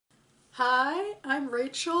Hi, I'm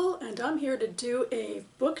Rachel, and I'm here to do a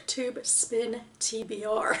BookTube Spin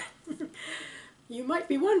TBR. You might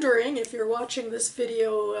be wondering, if you're watching this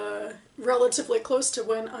video relatively close to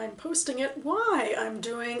when I'm posting it, why I'm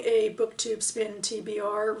doing a BookTube Spin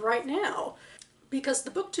TBR right now. Because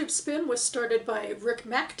the BookTube Spin was started by Rick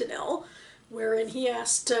McDonnell, wherein he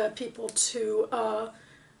asked people to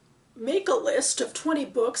make a list of 20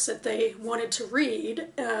 books that they wanted to read,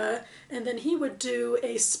 and then he would do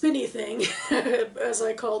a spinny thing, as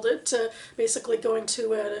I called it, basically going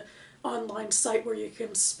to an online site where you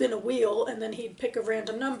can spin a wheel, and then he'd pick a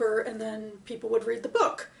random number, and then people would read the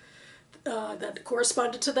book that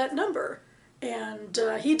corresponded to that number. And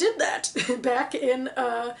he did that back in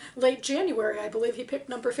late January. I believe he picked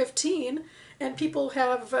number 15, and people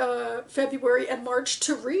have February and March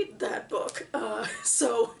to read that book.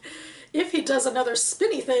 So if he does another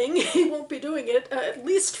spinny thing, he won't be doing it at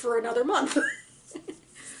least for another month.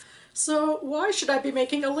 So why should I be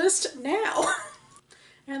making a list now?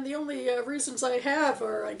 And the only reasons I have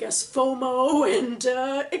are, I guess, FOMO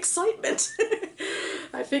and excitement.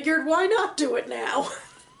 I figured, why not do it now?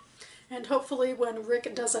 And hopefully when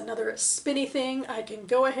Rick does another spinny thing, I can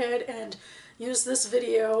go ahead and use this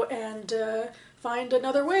video and find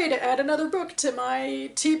another way to add another book to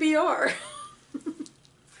my TBR.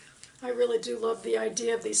 I really do love the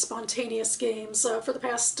idea of these spontaneous games. For the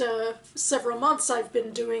past several months I've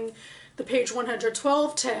been doing the page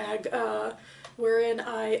 112 tag, wherein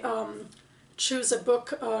I choose a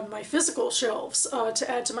book on my physical shelves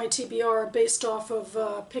to add to my TBR based off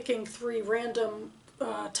of picking 3 random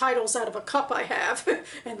titles out of a cup I have,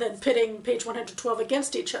 and then pitting page 112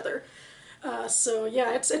 against each other. So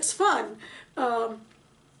yeah, it's fun.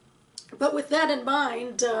 But with that in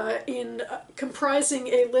mind, in comprising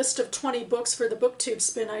a list of 20 books for the BookTube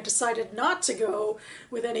Spin, I decided not to go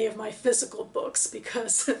with any of my physical books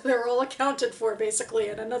because they're all accounted for basically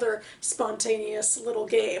in another spontaneous little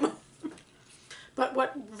game. But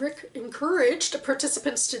what Rick encouraged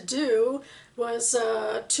participants to do was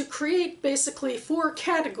to create basically 4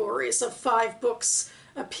 categories of 5 books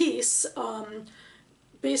apiece,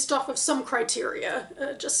 based off of some criteria,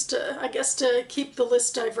 I guess to keep the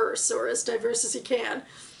list diverse, or as diverse as you can.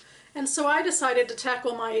 And so I decided to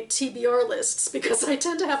tackle my TBR lists because I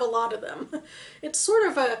tend to have a lot of them. It's sort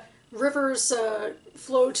of a rivers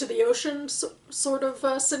flow to the ocean sort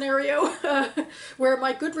of scenario, where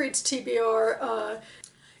my GoodReads TBR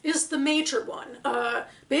is the major one.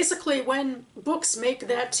 Basically, when books make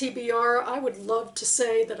that TBR, I would love to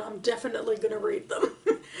say that I'm definitely going to read them.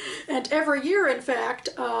 And every year, in fact,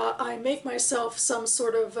 I make myself some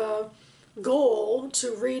sort of goal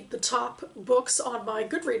to read the top books on my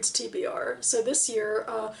GoodReads TBR. So this year,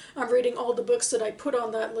 I'm reading all the books that I put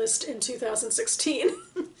on that list in 2016.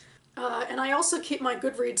 And I also keep my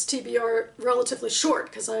GoodReads TBR relatively short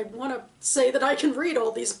because I want to say that I can read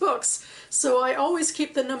all these books. So I always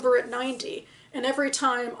keep the number at 90. And every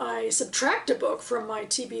time I subtract a book from my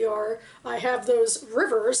TBR, I have those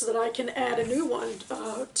rivers that I can add a new one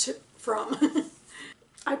from.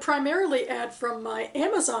 I primarily add from my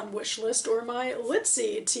Amazon wishlist or my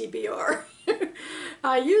Litsy TBR.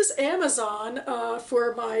 I use Amazon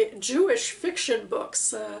for my Jewish fiction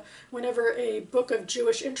books. Whenever a book of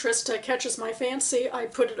Jewish interest catches my fancy, I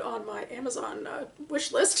put it on my Amazon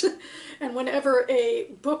wish list. And whenever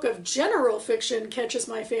a book of general fiction catches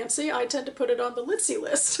my fancy, I tend to put it on the Litsy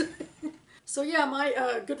list. So yeah, my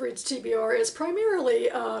GoodReads TBR is primarily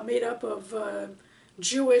made up of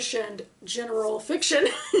Jewish and general fiction,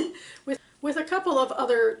 with a couple of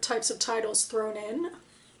other types of titles thrown in.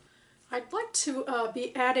 I'd like to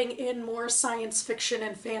be adding in more science fiction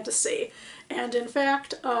and fantasy, and in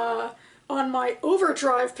fact, on my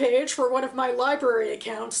Overdrive page for one of my library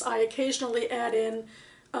accounts, I occasionally add in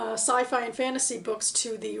sci-fi and fantasy books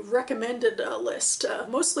to the recommended list,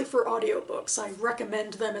 mostly for audiobooks. I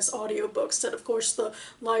recommend them as audiobooks that, of course, the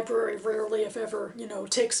library rarely, if ever,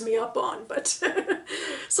 takes me up on, but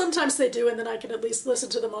sometimes they do, and then I can at least listen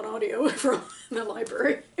to them on audio from the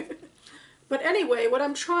library. But anyway, what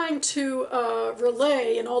I'm trying to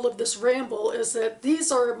relay in all of this ramble is that these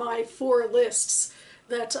are my 4 lists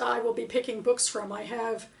that I will be picking books from. I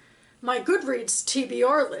have my GoodReads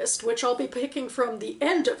TBR list, which I'll be picking from the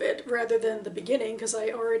end of it rather than the beginning, because I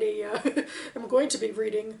already am going to be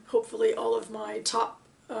reading, hopefully, all of my top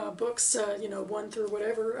books, 1 through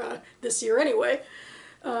whatever, this year anyway.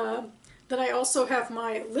 Then I also have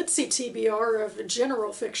my Litsy TBR of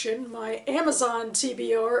general fiction, my Amazon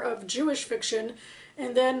TBR of Jewish fiction,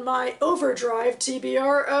 and then my Overdrive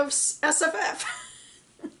TBR of SFF.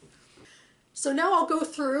 So now I'll go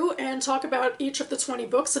through and talk about each of the 20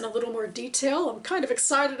 books in a little more detail. I'm kind of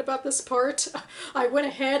excited about this part. I went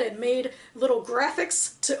ahead and made little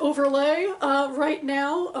graphics to overlay right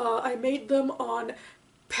now. I made them on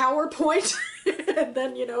PowerPoint and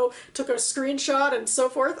then, took a screenshot and so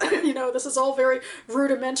forth. This is all very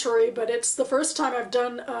rudimentary, but it's the first time I've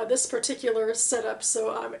done this particular setup,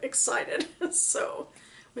 so I'm excited. So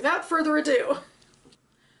without further ado.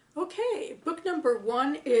 Okay, book number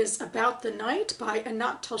 1 is About the Night by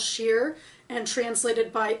Anat Talshir and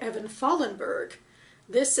translated by Evan Fallenberg.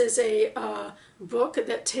 This is a book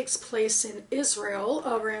that takes place in Israel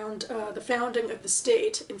around the founding of the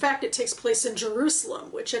state. In fact, it takes place in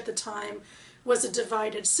Jerusalem, which at the time was a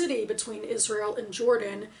divided city between Israel and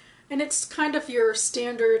Jordan. And it's kind of your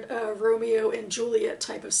standard Romeo and Juliet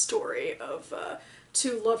type of story of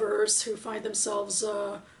two lovers who find themselves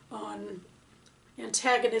on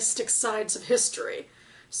antagonistic sides of history.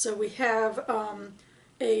 So we have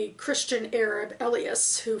a Christian Arab,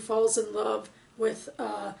 Elias, who falls in love with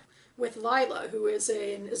Lila, who is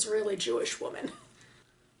an Israeli Jewish woman.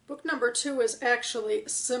 Book number 2 is actually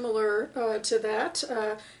similar to that.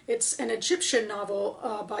 It's an Egyptian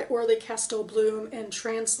novel by Orly Castle-Bloom and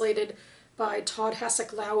translated by Todd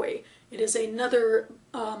Hasek-Lowy. It is another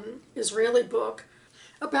Israeli book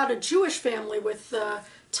about a Jewish family with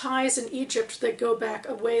ties in Egypt that go back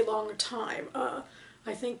a way long time.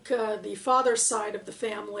 I think the father's side of the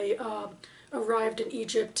family arrived in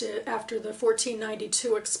Egypt after the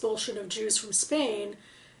 1492 expulsion of Jews from Spain,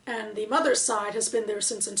 and the mother's side has been there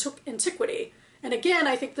since antiquity. And again,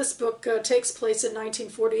 I think this book takes place in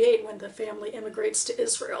 1948 when the family immigrates to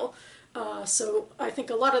Israel. So I think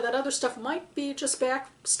a lot of that other stuff might be just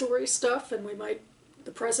backstory stuff, and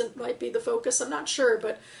the present might be the focus. I'm not sure,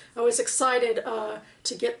 but I was excited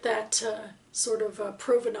to get that sort of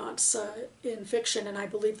provenance in fiction, and I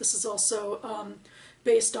believe this is also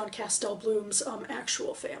based on Castle-Bloom's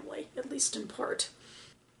actual family, at least in part.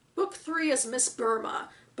 Book 3 is Miss Burma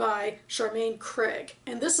by Charmaine Craig,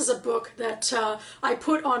 and this is a book that I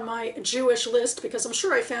put on my Jewish list because I'm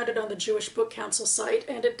sure I found it on the Jewish Book Council site,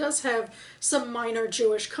 and it does have some minor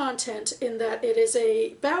Jewish content in that it is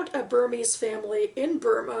about a Burmese family in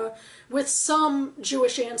Burma with some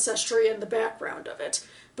Jewish ancestry in the background of it.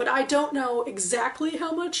 But I don't know exactly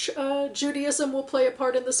how much Judaism will play a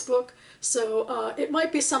part in this book, so it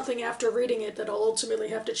might be something after reading it that I'll ultimately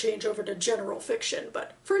have to change over to general fiction,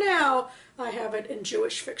 but for now I have it in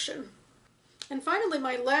Jewish fiction. And finally,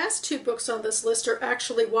 my last 2 books on this list are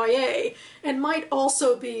actually YA, and might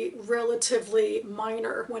also be relatively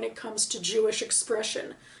minor when it comes to Jewish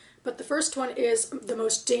expression. But the first one is The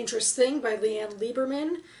Most Dangerous Thing by Leanne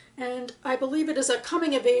Lieberman, and I believe it is a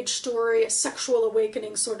coming-of-age story, a sexual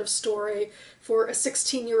awakening sort of story for a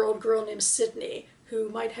 16-year-old girl named Sydney, who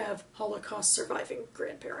might have Holocaust-surviving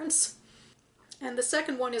grandparents. And the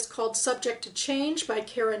second one is called Subject to Change by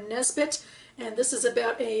Karen Nesbitt, and this is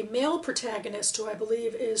about a male protagonist who I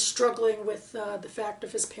believe is struggling with the fact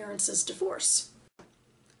of his parents' divorce.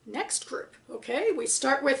 Next group, okay, we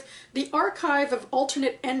start with The Archive of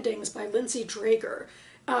Alternate Endings by Lindsay Drager.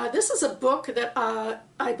 This is a book that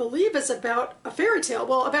I believe is about a fairy tale,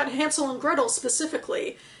 well, about Hansel and Gretel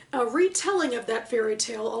specifically, a retelling of that fairy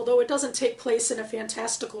tale, although it doesn't take place in a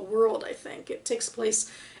fantastical world, I think. It takes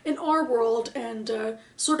place in our world and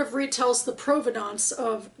sort of retells the provenance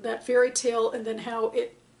of that fairy tale and then how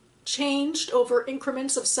it changed over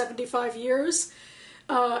increments of 75 years.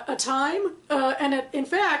 A time, and in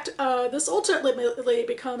fact, this ultimately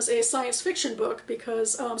becomes a science fiction book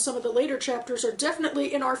because some of the later chapters are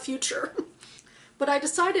definitely in our future. But I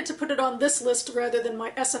decided to put it on this list rather than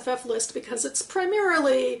my SFF list because it's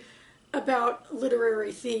primarily about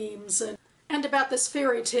literary themes and about this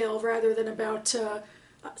fairy tale rather than about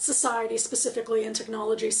society specifically and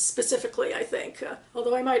technology specifically, I think.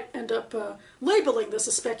 Although I might end up labeling this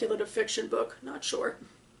a speculative fiction book, not sure.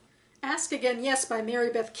 Ask Again Yes by Mary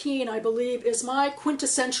Beth Keane, I believe, is my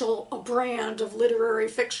quintessential brand of literary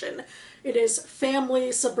fiction. It is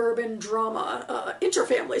family suburban drama,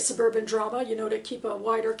 interfamily suburban drama, to keep a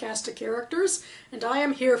wider cast of characters, and I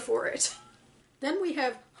am here for it. Then we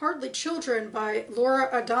have Hardly Children by Laura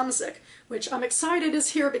Adamczyk, which I'm excited is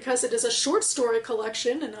here because it is a short story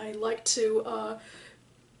collection, and I like to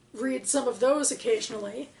read some of those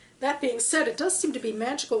occasionally. That being said, it does seem to be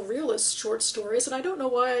magical realist short stories, and I don't know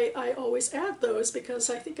why I always add those, because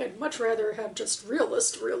I think I'd much rather have just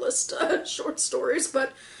realist short stories,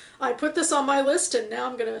 but I put this on my list, and now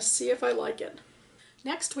I'm going to see if I like it.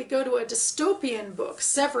 Next, we go to a dystopian book,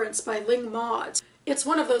 Severance by Ling Maud. It's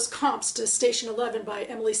one of those comps to Station 11 by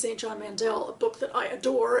Emily St. John Mandel, a book that I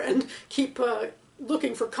adore and keep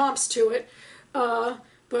looking for comps to it.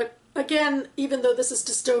 But again, even though this is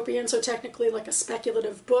dystopian, so technically like a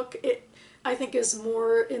speculative book, it I think is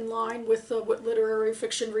more in line with what literary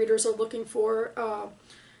fiction readers are looking for.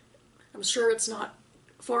 I'm sure it's not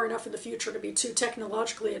far enough in the future to be too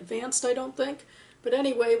technologically advanced, I don't think. But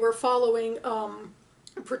anyway, we're following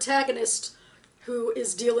a protagonist who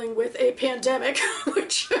is dealing with a pandemic,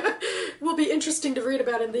 which will be interesting to read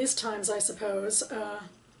about in these times, I suppose.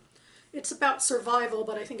 It's about survival,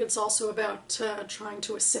 but I think it's also about trying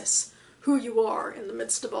to assess who you are in the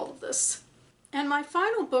midst of all of this. And my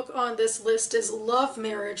final book on this list is Love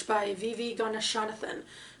Marriage by Vivi Ganeshanathan,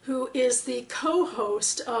 who is the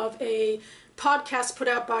co-host of a podcast put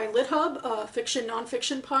out by LitHub, a fiction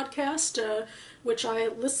nonfiction podcast, which I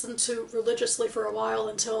listened to religiously for a while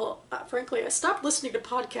until, frankly, I stopped listening to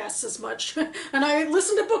podcasts as much, and I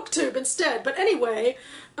listened to BookTube instead. But anyway,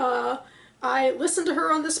 I listened to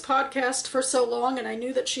her on this podcast for so long, and I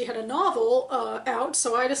knew that she had a novel out,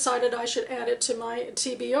 so I decided I should add it to my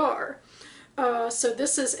TBR. So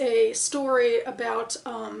this is a story about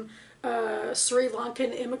a Sri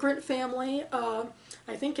Lankan immigrant family.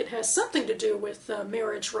 I think it has something to do with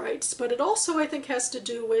marriage rights, but it also, I think, has to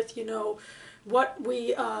do with, you know, what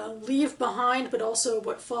we leave behind, but also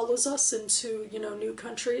what follows us into, you know, new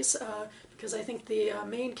countries, because I think the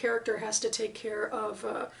main character has to take care of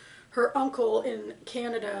her uncle in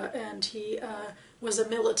Canada, and he was a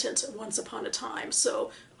militant once upon a time.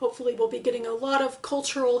 So hopefully we'll be getting a lot of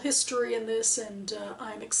cultural history in this, and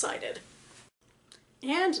I'm excited.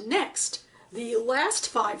 And next, the last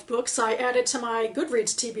 5 books I added to my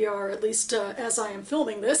GoodReads TBR, at least as I am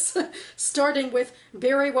filming this, starting with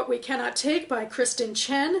Bury What We Cannot Take by Kristen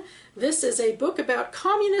Chen. This is a book about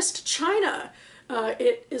communist China.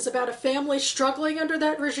 It is about a family struggling under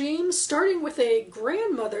that regime, starting with a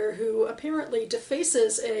grandmother who apparently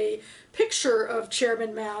defaces a picture of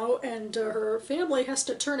Chairman Mao, and her family has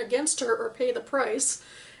to turn against her or pay the price.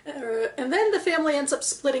 And then the family ends up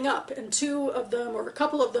splitting up, and 2 of them, or a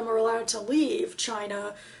couple of them, are allowed to leave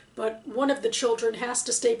China, but one of the children has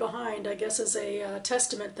to stay behind, I guess as a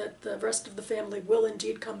testament that the rest of the family will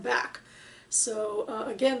indeed come back. So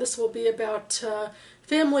again, this will be about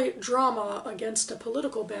family drama against a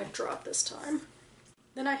political backdrop this time.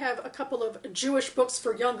 Then I have a couple of Jewish books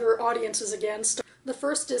for younger audiences again. The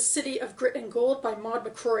first is City of Grit and Gold by Maud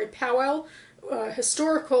McCrory Powell,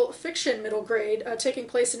 historical fiction middle grade, taking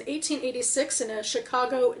place in 1886 in a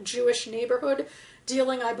Chicago Jewish neighborhood,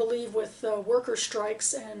 dealing, I believe, with worker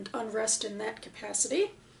strikes and unrest in that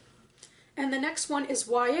capacity. And the next one is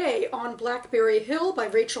YA on Blackberry Hill by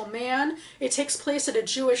Rachel Mann. It takes place at a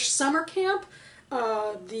Jewish summer camp.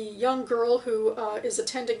 The young girl who is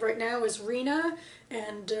attending right now is Rena,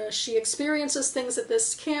 and she experiences things at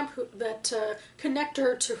this camp that connect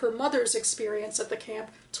her to her mother's experience at the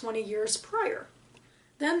camp 20 years prior.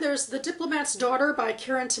 Then there's The Diplomat's Daughter by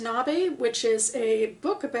Karen Tanabe, which is a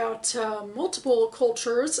book about multiple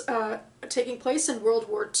cultures taking place in World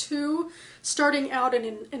War II, starting out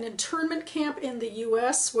in an internment camp in the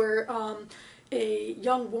U.S. where a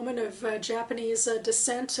young woman of Japanese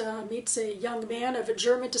descent meets a young man of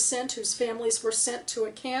German descent whose families were sent to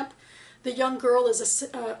a camp. The young girl is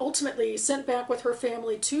ultimately sent back with her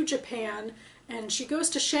family to Japan, and she goes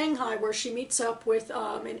to Shanghai where she meets up with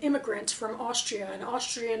an immigrant from Austria, an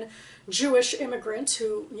Austrian Jewish immigrant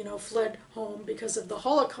who, you know, fled home because of the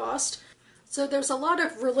Holocaust. So there's a lot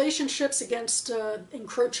of relationships against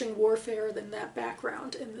encroaching warfare in that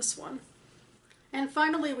background in this one. And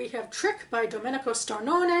finally we have Trick by Domenico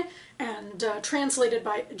Starnone, and translated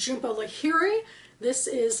by Jhumpa Lahiri. This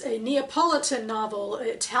is a Neapolitan novel,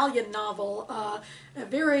 Italian novel, a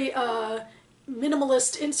very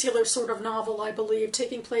minimalist, insular sort of novel, I believe,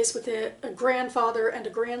 taking place with a grandfather and a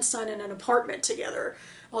grandson in an apartment together.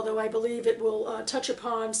 Although I believe it will touch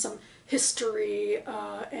upon some history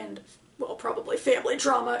and, well, probably family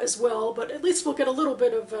drama as well, but at least we'll get a little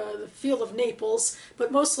bit of the feel of Naples,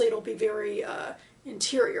 but mostly it'll be very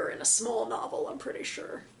interior in a small novel, I'm pretty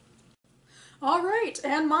sure. All right,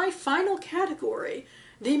 and my final category.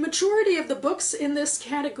 The majority of the books in this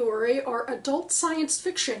category are adult science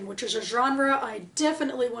fiction, which is a genre I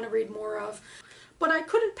definitely want to read more of. But I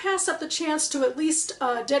couldn't pass up the chance to at least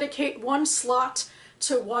dedicate one slot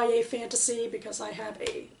to YA fantasy, because I have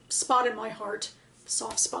a spot in my heart,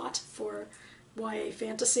 soft spot, for YA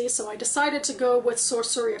fantasy. So I decided to go with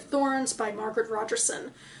Sorcery of Thorns by Margaret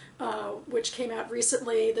Rogerson, which came out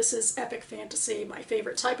recently. This is epic fantasy, my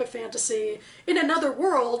favorite type of fantasy, in another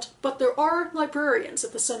world, but there are librarians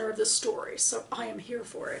at the center of this story, so I am here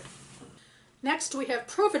for it. Next we have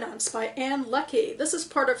Provenance by Anne Leckie. This is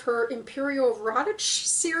part of her Imperial Radich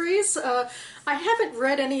series. I haven't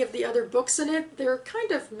read any of the other books in it. They're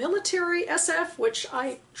kind of military SF, which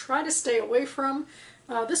I try to stay away from.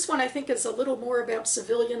 This one I think is a little more about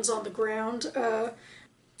civilians on the ground.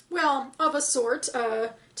 Well, of a sort.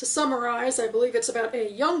 To summarize, I believe it's about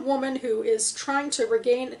a young woman who is trying to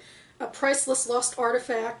regain a priceless lost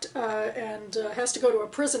artifact and has to go to a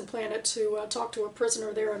prison planet to talk to a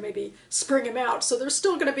prisoner there and maybe spring him out. So there's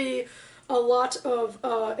still going to be a lot of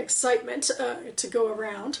excitement to go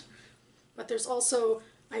around. But there's also,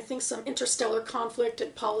 I think, some interstellar conflict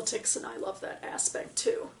and politics, and I love that aspect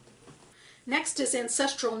too. Next is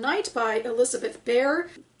Ancestral Night by Elizabeth Bear.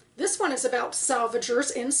 This one is about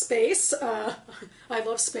salvagers in space. I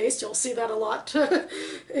love space. You'll see that a lot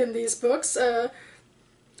in these books.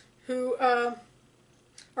 Who are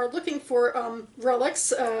looking for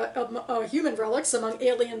relics, human relics among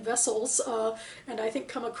alien vessels, and I think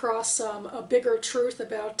come across a bigger truth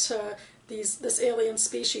about this alien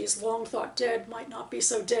species, long thought dead, might not be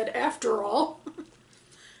so dead after all.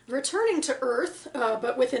 Returning to Earth,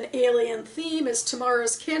 but with an alien theme, is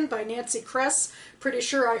Tomorrow's Kin by Nancy Kress. Pretty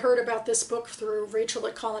sure I heard about this book through Rachel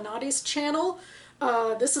at Colonnati's channel.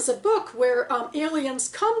 This is a book where aliens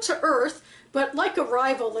come to Earth, but like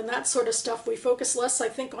Arrival and that sort of stuff, we focus less, I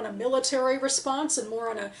think, on a military response and more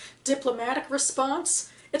on a diplomatic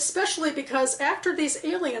response, especially because after these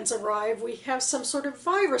aliens arrive, we have some sort of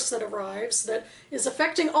virus that arrives that is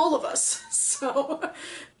affecting all of us. So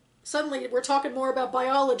suddenly we're talking more about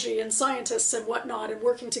biology and scientists and whatnot and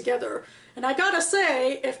working together. And I gotta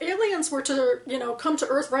say, if aliens were to, come to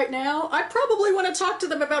Earth right now, I'd probably want to talk to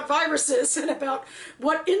them about viruses and about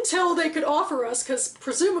what intel they could offer us, because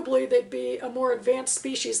presumably they'd be a more advanced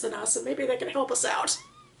species than us, and maybe they can help us out.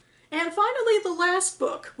 And finally, the last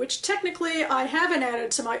book, which technically I haven't added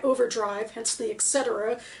to my Overdrive, hence the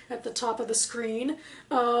etc. at the top of the screen,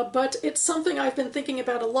 but it's something I've been thinking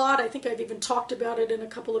about a lot. I think I've even talked about it in a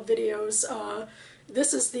couple of videos.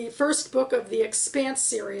 This is the first book of the Expanse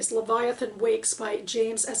series, Leviathan Wakes by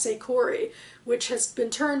James S.A. Corey, which has been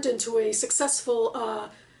turned into a successful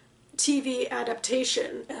TV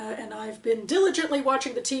adaptation, and I've been diligently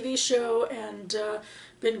watching the TV show and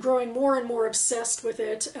been growing more and more obsessed with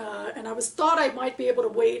it, and I thought I might be able to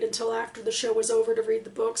wait until after the show was over to read the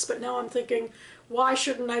books, but now I'm thinking, why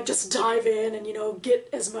shouldn't I just dive in and, get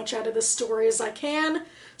as much out of this story as I can?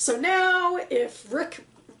 So now, if Rick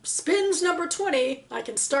spins number 20, I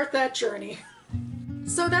can start that journey.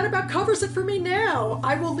 So that about covers it for me now.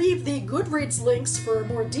 I will leave the GoodReads links for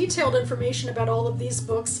more detailed information about all of these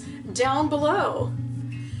books down below.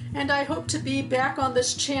 And I hope to be back on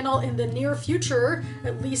this channel in the near future,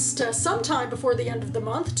 at least sometime before the end of the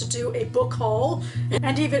month, to do a book haul and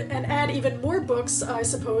add even more books, I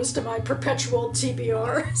suppose, to my perpetual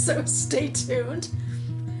TBR, so stay tuned.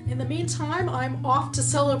 In the meantime, I'm off to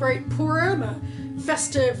celebrate Purim, a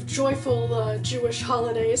festive, joyful Jewish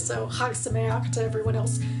holiday, so Chag Sameach to everyone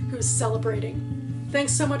else who's celebrating.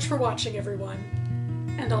 Thanks so much for watching,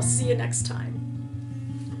 everyone, and I'll see you next time.